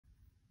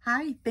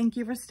Hi, thank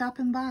you for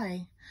stopping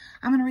by.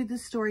 I'm going to read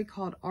this story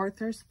called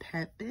Arthur's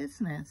Pet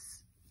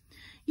Business.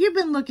 You've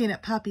been looking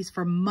at puppies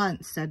for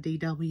months, said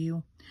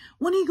DW.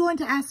 When are you going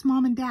to ask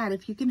Mom and Dad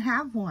if you can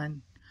have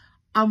one?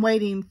 I'm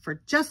waiting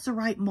for just the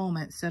right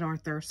moment, said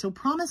Arthur, so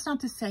promise not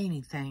to say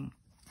anything.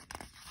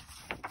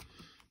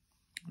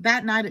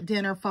 That night at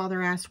dinner,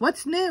 Father asked,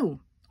 "What's new?"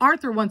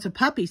 "Arthur wants a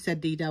puppy,"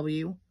 said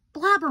DW.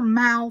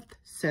 "Blabbermouth,"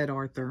 said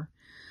Arthur.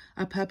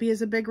 "A puppy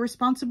is a big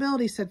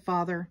responsibility," said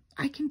Father.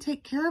 "I can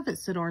take care of it,"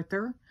 said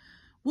Arthur.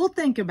 "We'll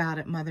think about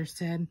it," Mother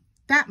said.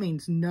 "That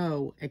means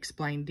no,"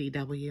 explained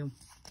DW.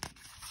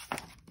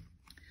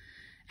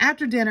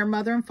 After dinner,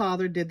 Mother and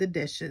Father did the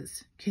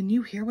dishes. "Can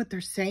you hear what they're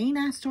saying?"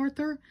 asked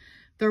Arthur.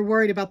 "They're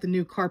worried about the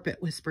new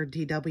carpet," whispered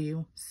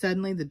DW.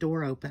 Suddenly, the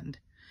door opened.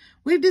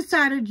 "We've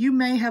decided you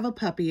may have a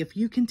puppy if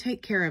you can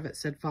take care of it,"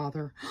 said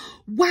Father.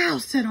 "Wow,"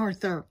 said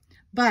Arthur.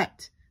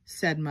 "But,"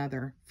 said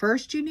Mother,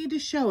 "first you need to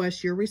show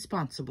us you're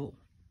responsible."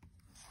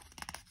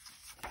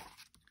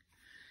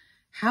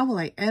 "How will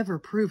I ever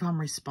prove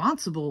I'm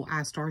responsible?"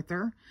 asked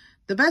Arthur.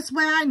 "The best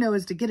way I know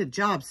is to get a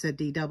job," said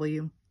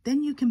DW.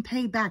 "Then you can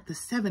pay back the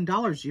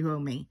 $7 you owe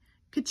me."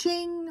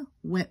 Ka-ching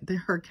went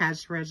her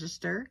cash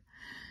register.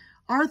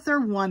 Arthur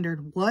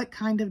wondered what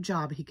kind of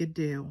job he could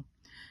do.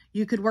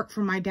 "You could work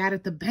for my dad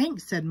at the bank,"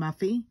 said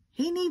Muffy.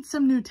 "He needs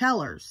some new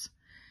tellers."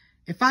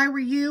 "If I were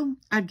you,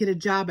 I'd get a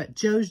job at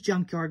Joe's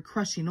Junkyard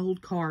crushing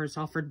old cars,"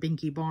 offered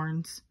Binky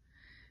Barnes.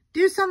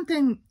 "Do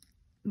something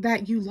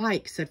that you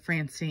like," said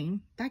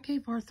Francine. That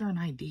gave Arthur an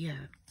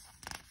idea.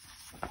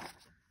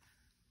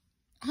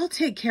 "I'll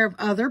take care of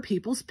other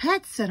people's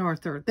pets," said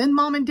Arthur. "Then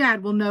Mom and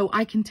Dad will know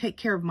I can take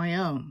care of my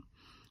own."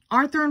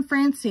 Arthur and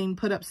Francine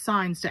put up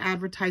signs to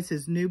advertise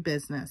his new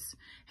business.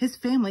 His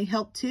family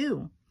helped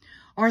too.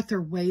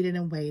 Arthur waited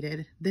and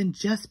waited. Then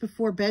just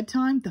before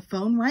bedtime, the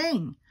phone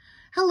rang.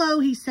 "Hello,"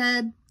 he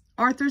said.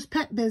 "Arthur's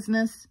Pet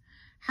Business.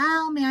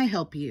 How may I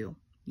help you?"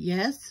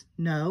 "Yes,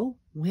 no,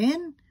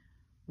 when,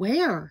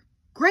 where?"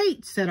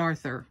 "Great," said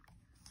Arthur.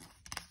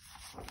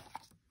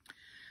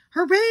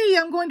 "Hooray,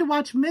 I'm going to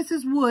watch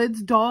Mrs.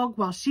 Wood's dog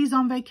while she's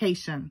on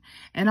vacation,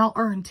 and I'll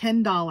earn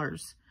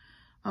 $10.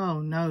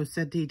 "Oh, no,"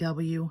 said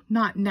DW.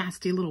 "Not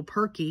nasty little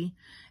Perky."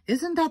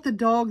 "Isn't that the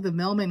dog the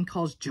mailman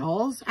calls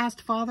Jaws?"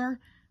 asked Father.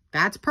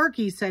 "That's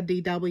Perky," said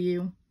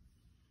DW.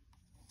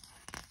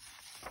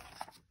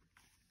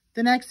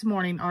 The next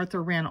morning,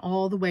 Arthur ran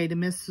all the way to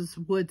Mrs.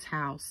 Wood's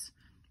house.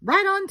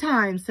 "Right on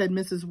time," said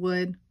Mrs.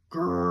 Wood.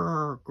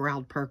 "Grrr,"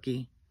 growled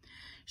Perky.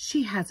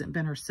 "She hasn't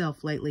been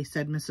herself lately,"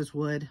 said Mrs.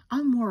 Wood.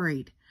 "I'm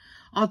worried."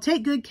 "I'll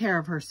take good care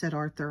of her," said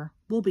Arthur.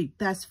 "We'll be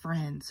best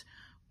friends."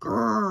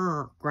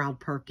 "Grrr,"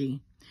 growled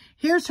Perky.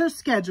 "Here's her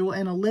schedule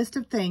and a list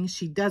of things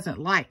she doesn't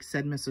like,"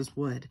 said Mrs.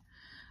 Wood.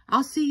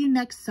 "I'll see you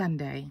next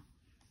Sunday."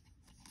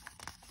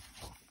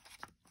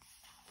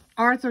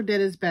 Arthur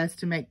did his best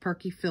to make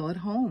Perky feel at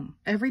home.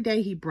 Every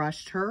day he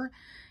brushed her.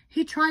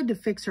 He tried to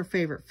fix her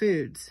favorite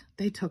foods.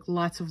 They took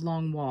lots of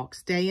long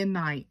walks, day and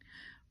night.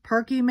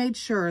 Perky made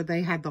sure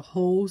they had the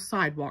whole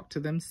sidewalk to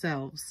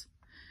themselves.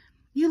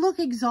 "You look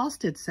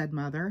exhausted," said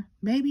Mother.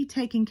 "Maybe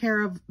taking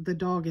care of the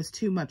dog is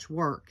too much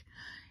work."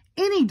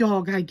 "Any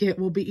dog I get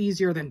will be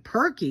easier than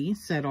Perky,"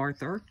 said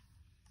Arthur.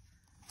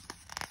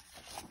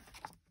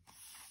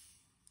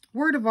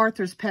 Word of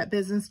Arthur's pet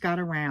business got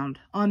around.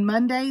 On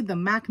Monday, the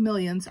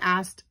Macmillians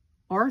asked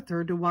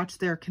Arthur to watch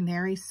their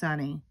canary,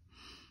 Sunny.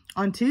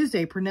 On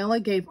Tuesday,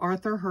 Pernilla gave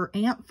Arthur her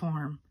ant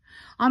farm.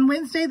 On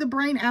Wednesday, the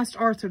Brain asked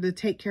Arthur to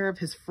take care of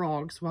his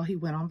frogs while he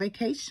went on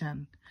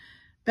vacation.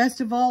 Best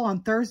of all,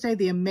 on Thursday,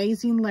 the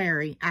amazing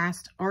Larry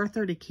asked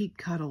Arthur to keep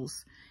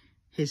Cuddles,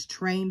 his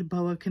trained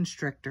boa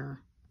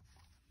constrictor.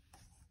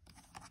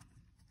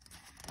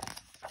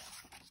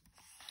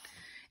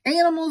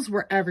 Animals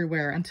were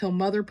everywhere until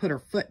Mother put her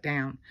foot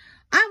down.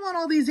 "I want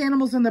all these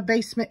animals in the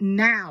basement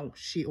now,"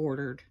 she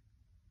ordered.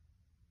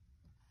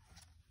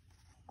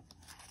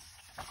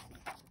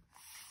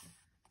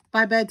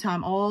 By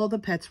bedtime, all the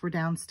pets were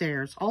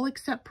downstairs, all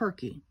except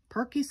Perky.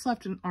 Perky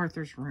slept in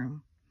Arthur's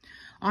room.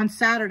 On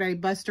Saturday,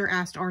 Buster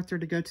asked Arthur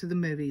to go to the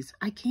movies.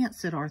 "I can't,"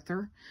 said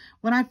Arthur.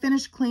 "When I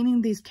finish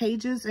cleaning these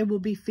cages, it will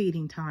be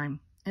feeding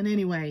time. And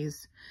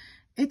anyways,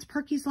 it's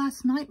Perky's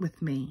last night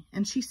with me,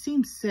 and she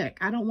seems sick.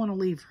 I don't want to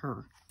leave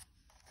her."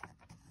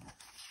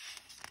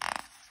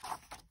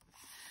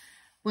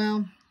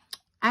 "Well,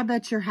 I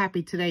bet you're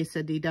happy today,"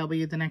 said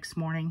DW the next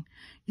morning.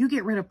 "You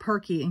get rid of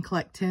Perky and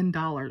collect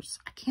 $10.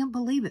 "I can't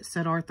believe it,"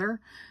 said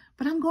Arthur,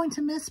 "but I'm going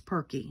to miss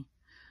Perky."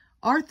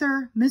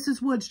 "Arthur,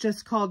 Mrs. Woods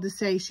just called to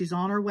say she's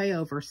on her way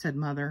over," said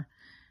Mother.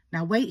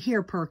 "Now wait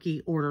here,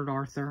 Perky," ordered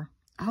Arthur.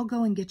 "I'll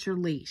go and get your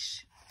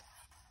leash."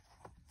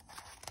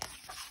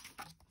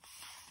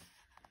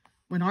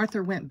 When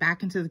Arthur went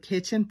back into the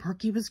kitchen,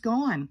 Perky was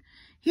gone.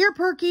 "Here,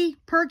 Perky,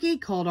 Perky,"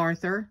 called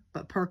Arthur,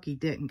 but Perky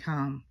didn't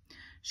come.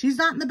 "She's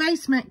not in the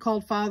basement,"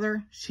 called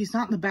Father. "She's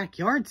not in the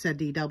backyard," said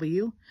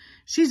DW.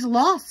 "She's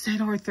lost," said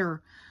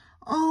Arthur.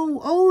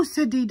 Oh,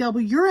 said DW,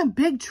 "you're in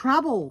big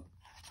trouble."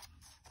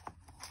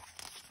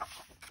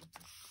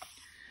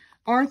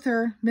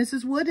 "Arthur,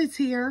 Mrs. Wood is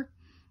here,"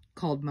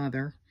 called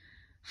Mother.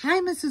 Hi,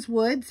 Mrs.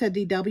 Wood, said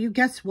D.W.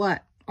 Guess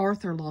what?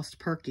 Arthur lost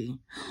Perky.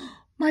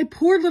 My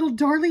poor little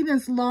darling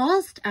is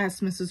lost?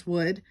 Asked Mrs.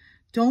 Wood.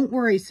 Don't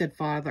worry, said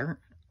Father.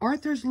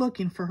 Arthur's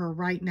looking for her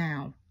right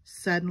now.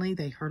 Suddenly,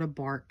 they heard a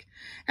bark.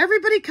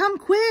 Everybody come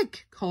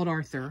quick, called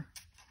Arthur.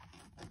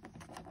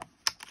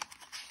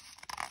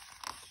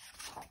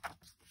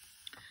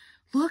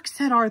 Look,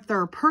 said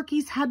Arthur,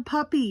 Perky's had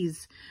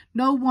puppies.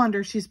 No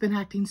wonder she's been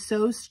acting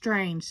so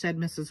strange, said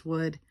Mrs.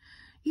 Wood.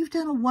 You've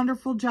done a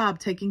wonderful job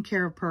taking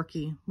care of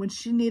Perky when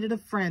she needed a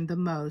friend the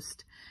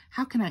most.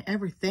 How can I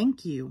ever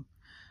thank you?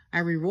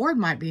 A reward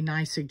might be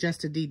nice,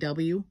 suggested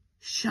D.W.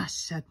 Shush,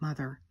 said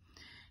Mother.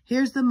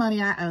 Here's the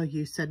money I owe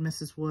you, said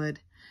Mrs. Wood.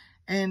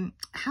 And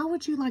how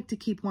would you like to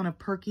keep one of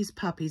Perky's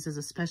puppies as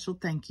a special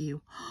thank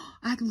you?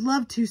 I'd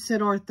love to,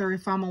 said Arthur,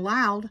 if I'm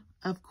allowed.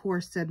 Of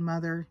course, said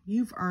Mother.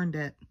 You've earned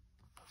it.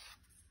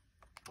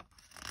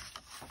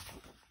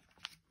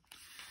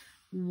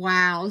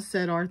 Wow,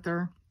 said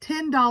Arthur.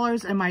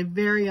 $10 and my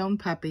very own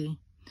puppy.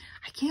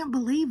 I can't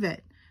believe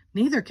it.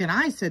 Neither can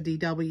I, said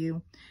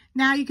D.W.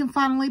 Now you can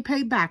finally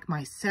pay back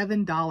my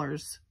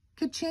 $7.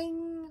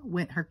 Ka-ching,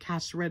 went her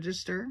cash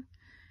register.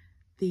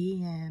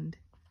 The end.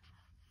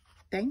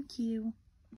 Thank you.